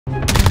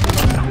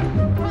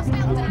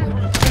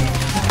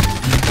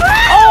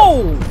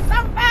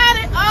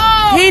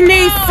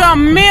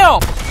some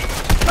milk.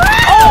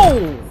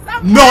 Oh!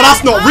 No,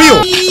 that's not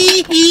real.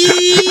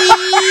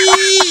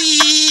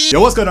 Yo,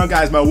 what's going on,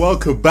 guys, man?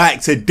 Welcome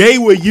back. Today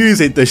we're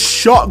using the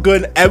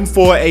shotgun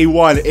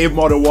M4A1 in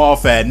Modern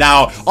Warfare.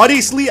 Now,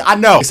 honestly, I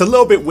know it's a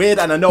little bit weird,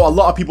 and I know a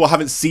lot of people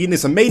haven't seen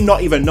this and may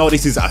not even know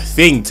this is a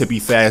thing, to be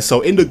fair. So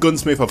in the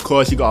gunsmith, of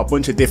course, you got a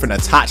bunch of different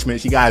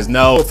attachments, you guys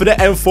know. But for the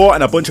M4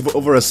 and a bunch of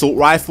other assault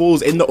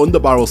rifles, in the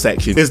underbarrel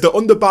section, there's the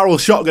underbarrel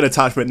shotgun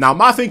attachment. Now,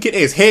 my thinking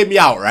is, hear me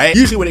out, right?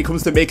 Usually when it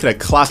comes to making a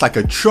class, like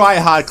a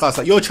try-hard class,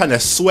 like you're trying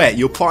to sweat,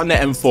 you'll put on the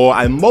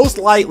M4, and most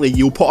likely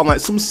you'll put on like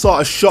some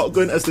sort of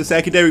shotgun as the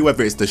secondary,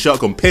 whether it's the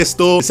shotgun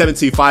pistol,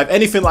 725,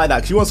 anything like that,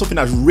 because you want something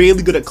that's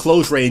really good at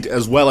close range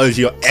as well as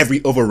your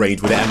every other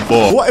range with the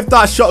M4. What if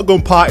that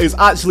shotgun part is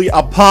actually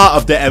a part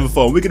of the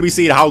M4? We're gonna be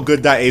seeing how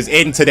good that is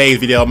in today's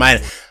video, man.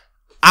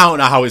 I don't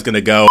know how it's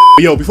gonna go.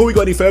 But yo, before we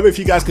go any further, if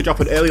you guys could drop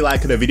an early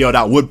like in the video,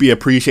 that would be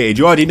appreciated.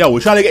 You already know we're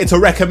trying to get into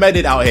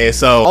recommended out here,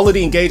 so all of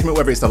the engagement,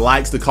 whether it's the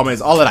likes, the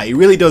comments, all of that, it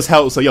really does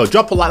help. So yo,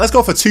 drop a like. Let's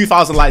go for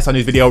 2,000 likes on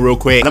this video real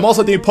quick. And I'm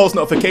also doing post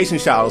notification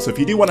shout outs, so if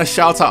you do want to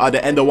shout out at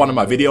the end of one of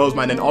my videos,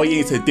 man, then all you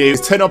need to do is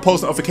turn on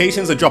post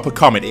notifications and drop a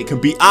comment. It can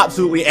be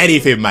absolutely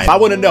anything, man. I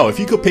want to know, if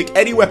you could pick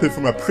any weapon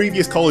from a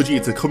previous Call of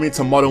Duty to come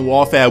into Modern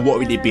Warfare, what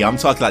would it be? I'm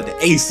talking like the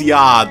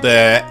ACR,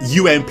 the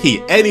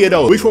UMP, any of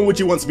those. Which one would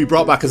you want to be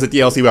brought back as a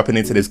DLC weapon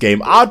into this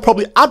game? I'd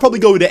probably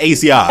go with the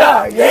ACR.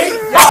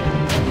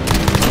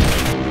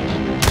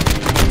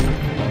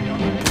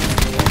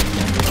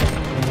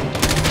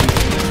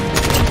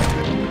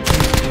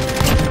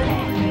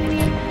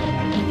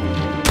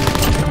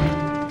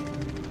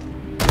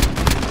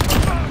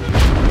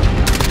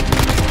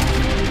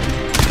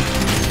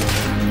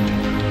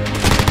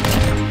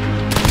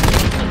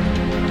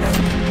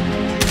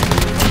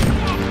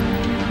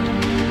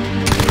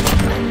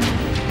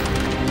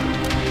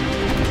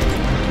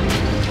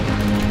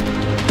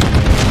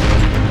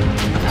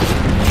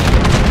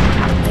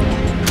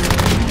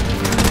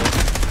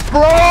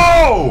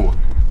 Bro!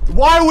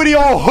 Why were they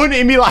all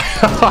hunting me like...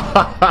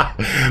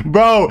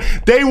 Bro,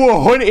 they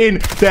were hunting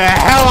the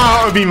hell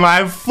out of me,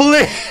 man.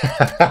 Flip!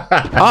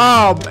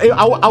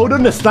 I would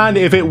understand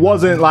it if it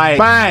wasn't like...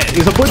 Man,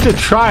 it's a bunch of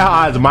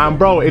tryhards, man,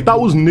 bro. If that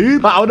was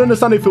noob, like, I would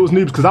understand if it was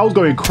noobs, because I was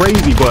going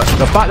crazy, but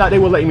the fact that they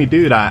were letting me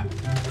do that,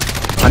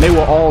 and they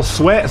were all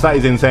sweats, that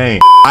is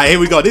insane. Alright, here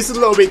we go. This is a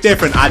little bit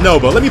different, I know,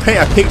 but let me paint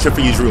a picture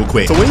for you real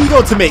quick. So when you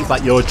go to make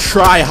like your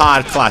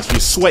try-hard class, your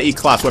sweaty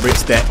class, whether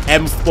it's the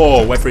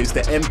M4, whether it's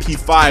the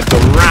MP5, the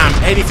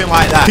RAM, anything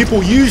like that,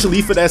 people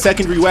usually for their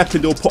secondary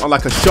weapon, they'll put on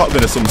like a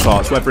shotgun of some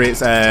sorts, whether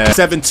it's a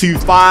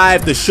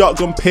 725, the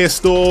shotgun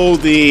pistol,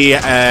 the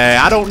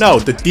I don't know,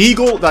 the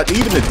deagle. That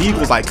even the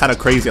deagle's like kind of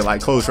crazy at like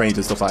close range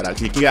and stuff like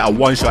that. You can get a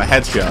one-shot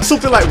headshot,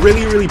 something like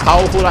really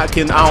powerful that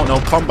can, I don't know,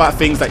 combat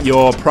things that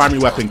your primary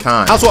weapon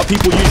can't. That's what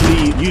people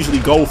usually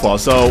go for.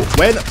 So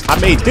when I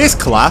made this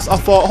class, I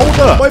thought, hold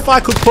up, what if I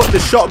could put the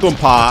shotgun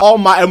part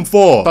on my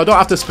M4? So I don't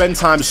have to spend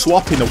time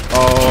swapping the...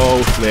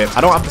 Oh, flip.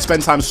 I don't have to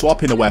spend time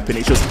swapping the weapon.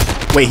 It's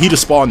just... Wait, he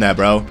just spawned there,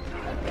 bro.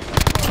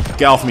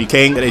 Get off me,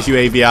 King. Get his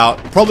UAV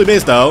out. Problem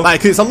is, though,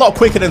 like, it's a lot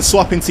quicker than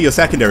swapping to your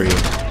secondary.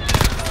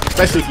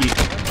 Especially if you...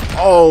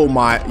 Oh,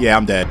 my... Yeah,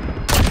 I'm dead.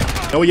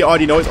 You know what, you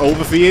already know it's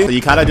over for you? So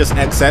you kind of just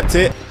accept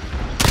it.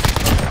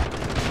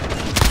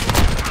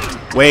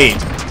 Wait.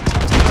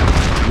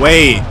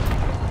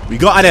 We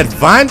got an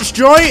advanced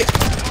joint?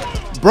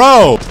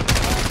 Bro.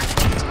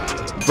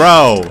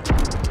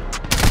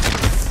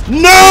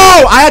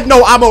 No! I had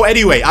no ammo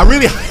anyway. I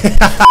really...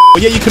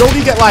 But yeah, you can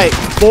only get like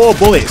 4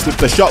 bullets with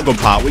the shotgun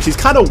part, which is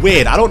kind of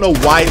weird. I don't know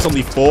why it's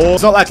only 4.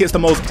 It's not like it's the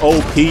most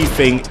OP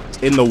thing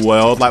in the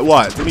world. Like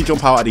what? Let me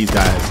jump out at these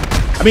guys.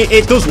 I mean,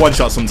 it does one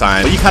shot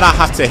sometimes, but you kind of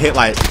have to hit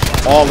like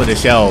all of the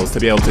shells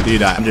to be able to do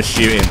that. I'm just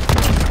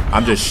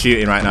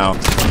shooting right now.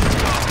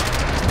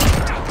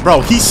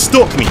 Bro, he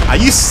stuck me. Are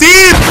you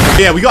serious?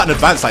 Yeah, we got an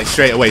advance like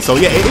straight away. So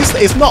yeah,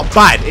 it's not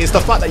bad. It's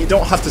the fact that you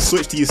don't have to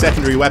switch to your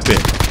secondary weapon.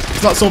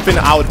 It's not something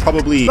that I would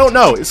probably... I don't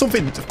know. It's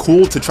something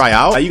cool to try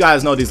out. Like, you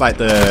guys know there's like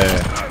the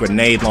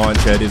grenade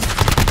launcher.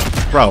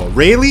 Bro,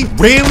 really?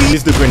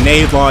 There's the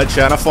grenade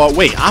launcher. And I thought,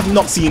 wait, I've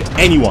not seen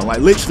anyone. Like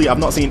literally, I've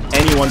not seen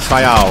anyone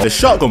try out the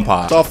shotgun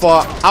part. So I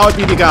thought I would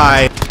be the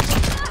guy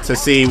to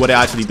see what it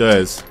actually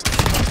does.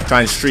 Try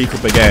and streak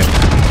up again.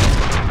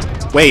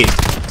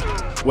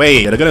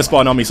 Wait, they're gonna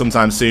spawn on me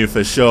sometime soon,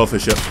 for sure.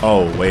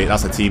 Oh, wait,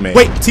 that's a teammate.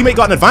 Wait, teammate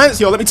got an advance?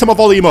 Yo, let me turn my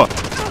volume up.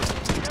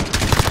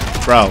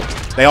 Bro,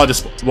 they are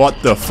just...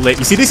 What the flip?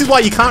 You see, this is why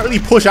you can't really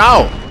push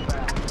out.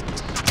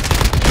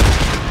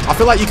 I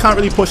feel like you can't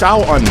really push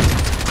out on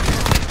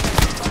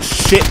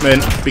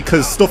shipment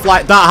because stuff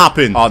like that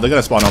happen. Oh, they're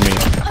gonna spawn on me.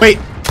 Wait.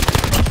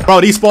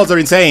 Bro, these spawns are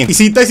insane. You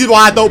see, this is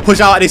why I don't push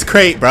out of this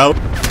crate, bro.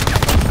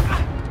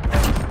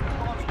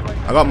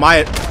 I got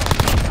my...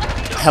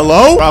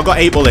 Hello? Bro, I've got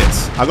 8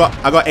 bullets. I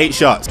got 8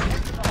 shots.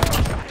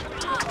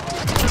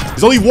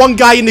 There's only one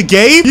guy in the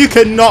game? You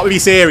cannot be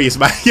serious,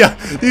 man. Yeah,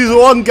 there's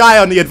one guy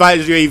on the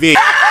advanced UAV.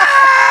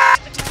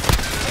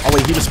 Oh,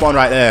 wait, he just spawned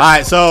right there.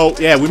 Alright, so,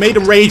 yeah, we made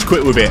him rage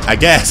quit with it, I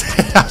guess.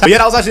 But yeah,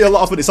 that was actually a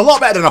lot of fun. It's a lot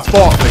better than I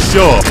thought, for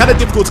sure. It's kind of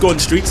difficult to go on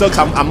streaks though,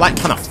 because I'm like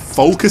kind of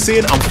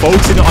focusing. I'm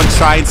focusing on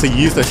trying to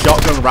use the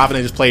shotgun rather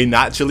than just playing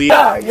naturally.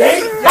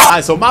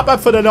 So my bad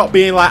for there not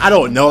being like, I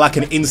don't know, like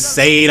an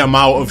insane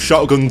amount of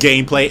shotgun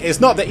gameplay. It's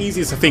not the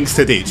easiest of things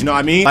to do, do you know what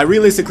I mean? Like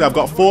realistically, I've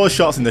got 4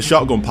 shots in the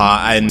shotgun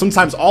part, and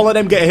sometimes all of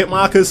them get hit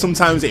markers,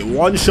 sometimes it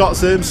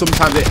one-shots them,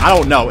 sometimes it, I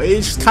don't know,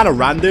 it's just kind of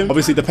random,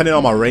 obviously depending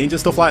on my range and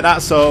stuff like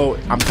that. So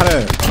I'm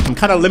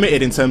kind of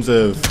limited in terms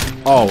of,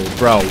 oh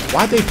bro,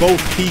 why'd they both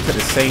peak at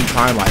the same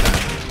time like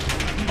that?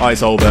 Oh,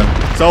 it's over.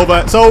 It's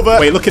over. It's over.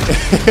 Wait, look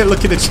at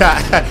look at the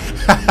chat.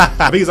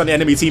 I think he's on the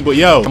enemy team, but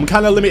yo, I'm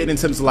kind of limited in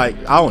terms of like,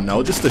 I don't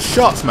know, just the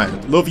shots,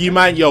 man. Love you,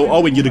 man. Yo,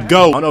 Owen, you're the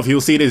GOAT. I don't know if you'll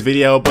see this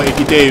video, but if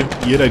you do,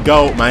 you're the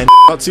GOAT, man.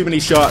 Not too many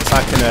shots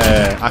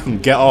I can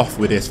get off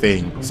with this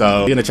thing.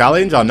 So, you gonna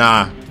challenge or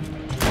nah?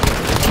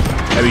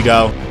 There we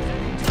go.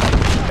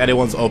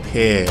 Anyone's up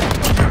here.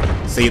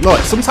 See,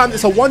 look, sometimes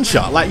it's a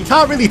one-shot. Like, you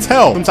can't really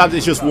tell. Sometimes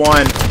it's just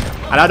one,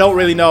 and I don't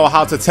really know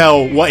how to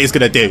tell what it's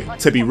gonna do,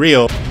 to be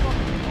real.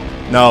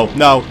 No,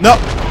 no, no.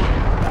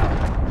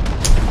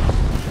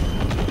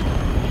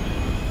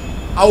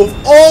 Out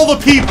of all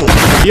the people.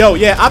 Yo,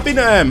 yeah, I've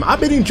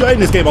been enjoying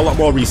this game a lot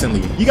more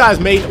recently. You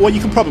guys may, well,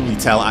 you can probably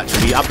tell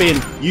actually. I've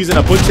been using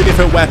a bunch of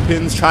different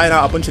weapons, trying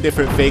out a bunch of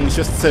different things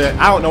just to,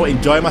 I don't know,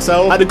 enjoy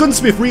myself. Like the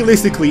gunsmith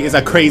realistically is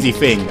a crazy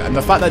thing. And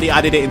the fact that they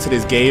added it into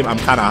this game, I'm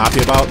kind of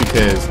happy about,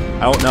 because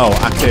I don't know,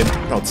 I can,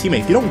 bro,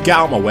 teammate, if you don't get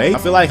out of my way, I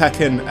feel like I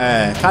can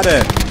kind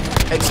of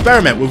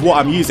experiment with what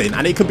I'm using,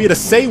 and it could be the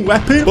same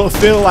weapon but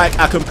feel like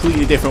a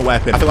completely different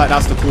weapon. I feel like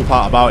that's the cool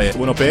part about it.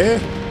 One up here.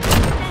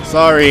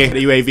 Sorry,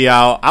 the UAV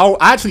out. I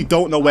actually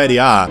don't know where they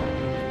are.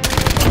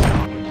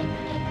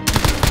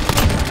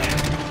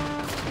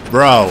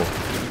 Bro,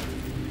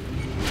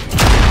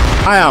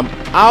 I am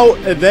out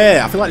of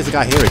there. I feel like there's a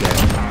guy here again.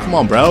 Come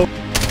on, bro.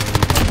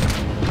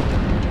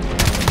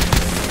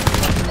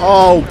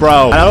 Oh,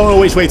 bro, I don't know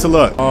which way to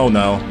look. Oh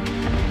no.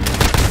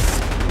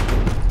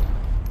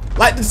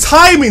 Like, the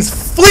timing's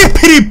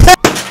flippity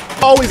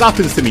always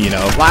happens to me, you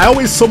know. Like, I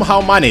always somehow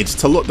manage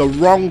to look the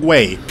wrong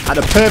way at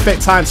the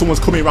perfect time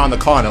someone's coming around the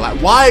corner. Like,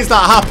 why is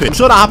that happening? I'm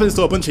sure that happens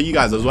to a bunch of you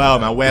guys as well,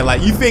 man, where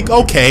like you think,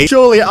 okay,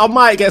 surely I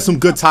might get some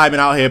good timing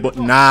out here, but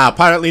nah,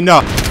 apparently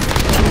not.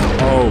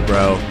 Oh,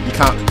 bro, you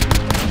can't,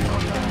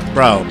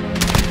 bro.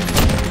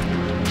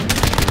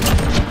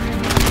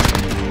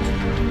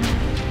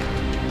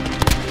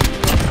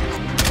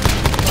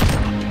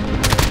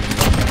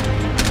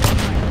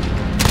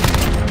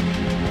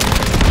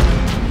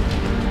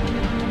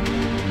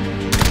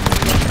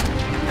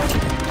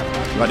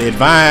 Got the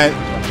advance.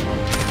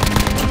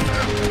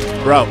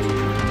 Bro.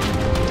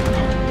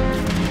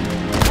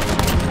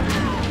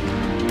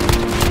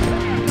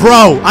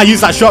 Bro, I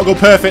used that shotgun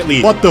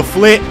perfectly. What the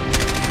flip?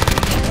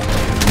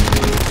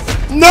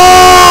 No!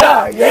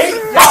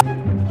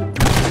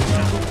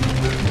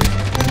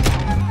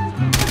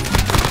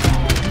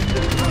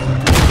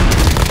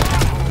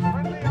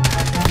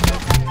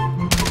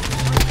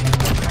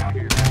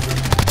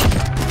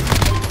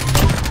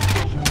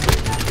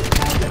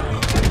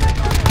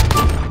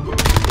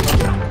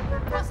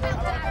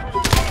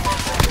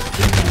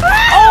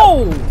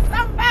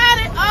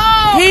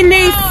 He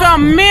needs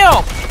some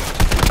milk.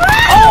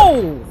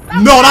 Oh.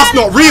 No, that's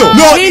not real.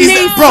 No, he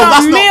needs bro,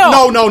 that's some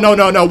not.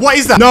 No. What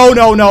is that? No.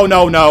 No,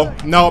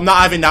 I'm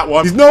not having that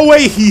one. There's no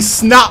way he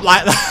snapped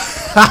like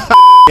that.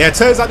 Yeah, it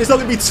turns out there's not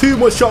gonna be too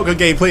much shotgun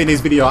gameplay in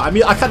this video. I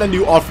mean, I kind of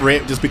knew off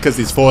rip just because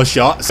there's 4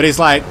 shots. But it's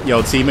like,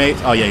 yo, teammate.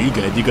 Oh yeah, you're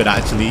good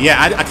actually. Yeah,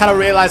 I kind of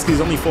realized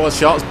there's only 4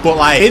 shots, but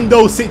like in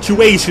those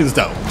situations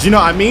though, do you know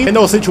what I mean? In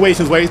those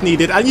situations where it's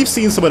needed, and you've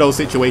seen some of those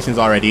situations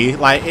already,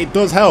 like it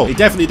does help. It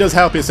definitely does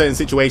help in certain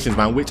situations,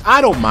 man, which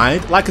I don't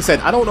mind. Like I said,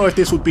 I don't know if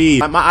this would be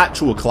like my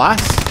actual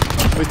class,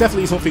 but it's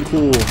definitely something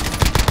cool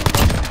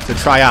to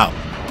try out.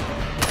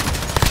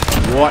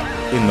 What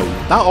in the...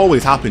 That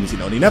always happens, you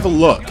know. They never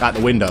look at the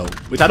window,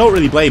 which I don't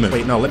really blame him.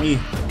 Wait, no, let me...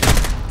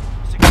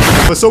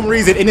 For some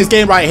reason, in this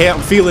game right here,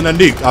 I'm feeling a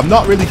nuke. I've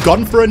not really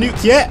gone for a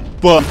nuke yet,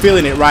 but I'm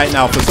feeling it right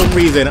now. For some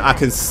reason, I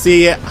can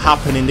see it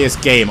happen in this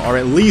game, or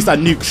at least a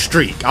nuke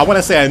streak. I want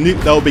to say a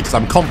nuke, though, because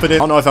I'm confident.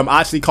 I don't know if I'm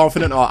actually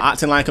confident or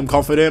acting like I'm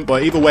confident,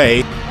 but either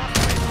way...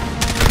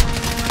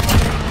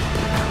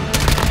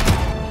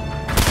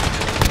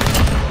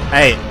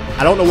 Hey,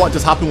 I don't know what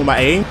just happened with my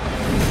aim.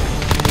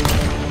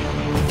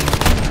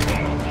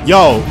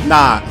 Yo,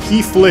 nah,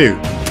 he flew.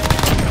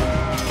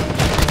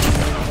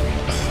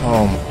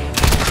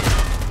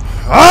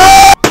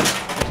 Ah!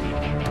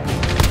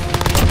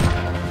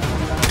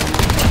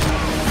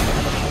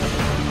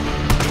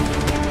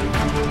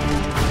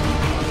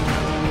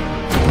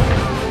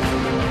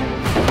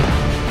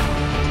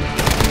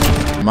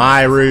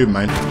 My room,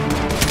 man.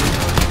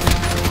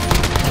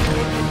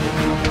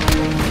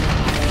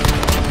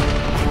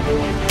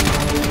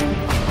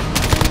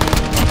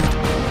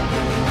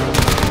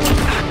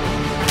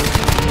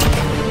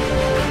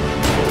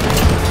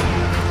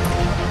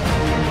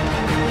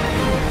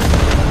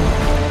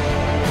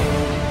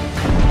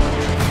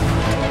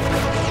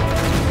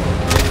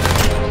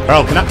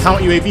 Bro, can that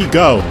counter UAV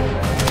go?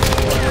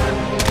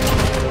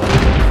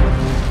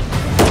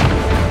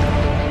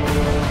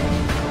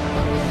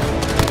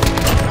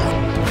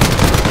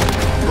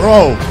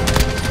 Bro.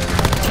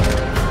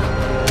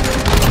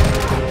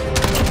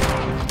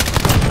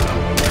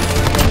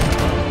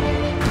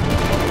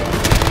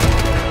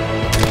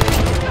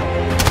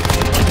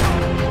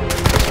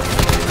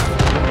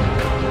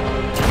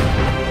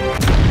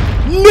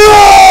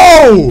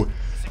 No!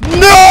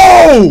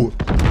 No!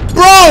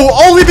 Bro,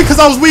 only because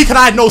I was weak and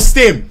I had no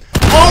stim.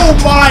 Oh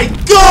my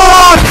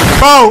god!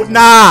 Bro,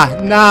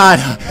 nah.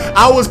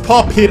 I was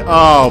popping.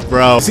 Oh,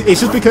 bro. See,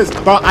 it's just because,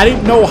 bro, I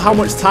didn't know how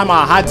much time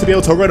I had to be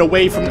able to run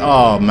away from.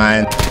 Oh,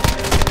 man.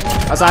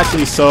 That's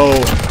actually so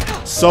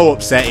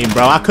upsetting,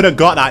 bro. I could have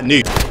got that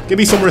nuke. Give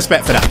me some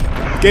respect for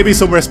that. Give me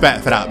some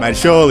respect for that, man.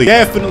 Surely.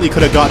 Definitely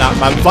could have got that,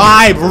 man.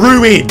 Vibe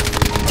ruined.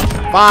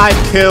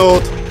 Vibe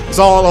killed. It's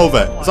all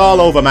over. It's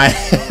all over, man.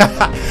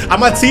 And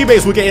my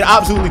teammates were getting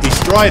absolutely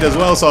destroyed as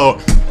well, so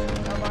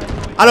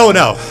I don't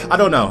know. I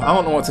don't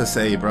know what to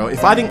say, bro.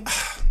 If I didn't...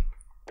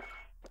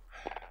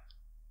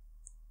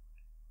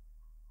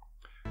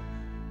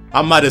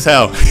 I'm mad as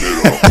hell.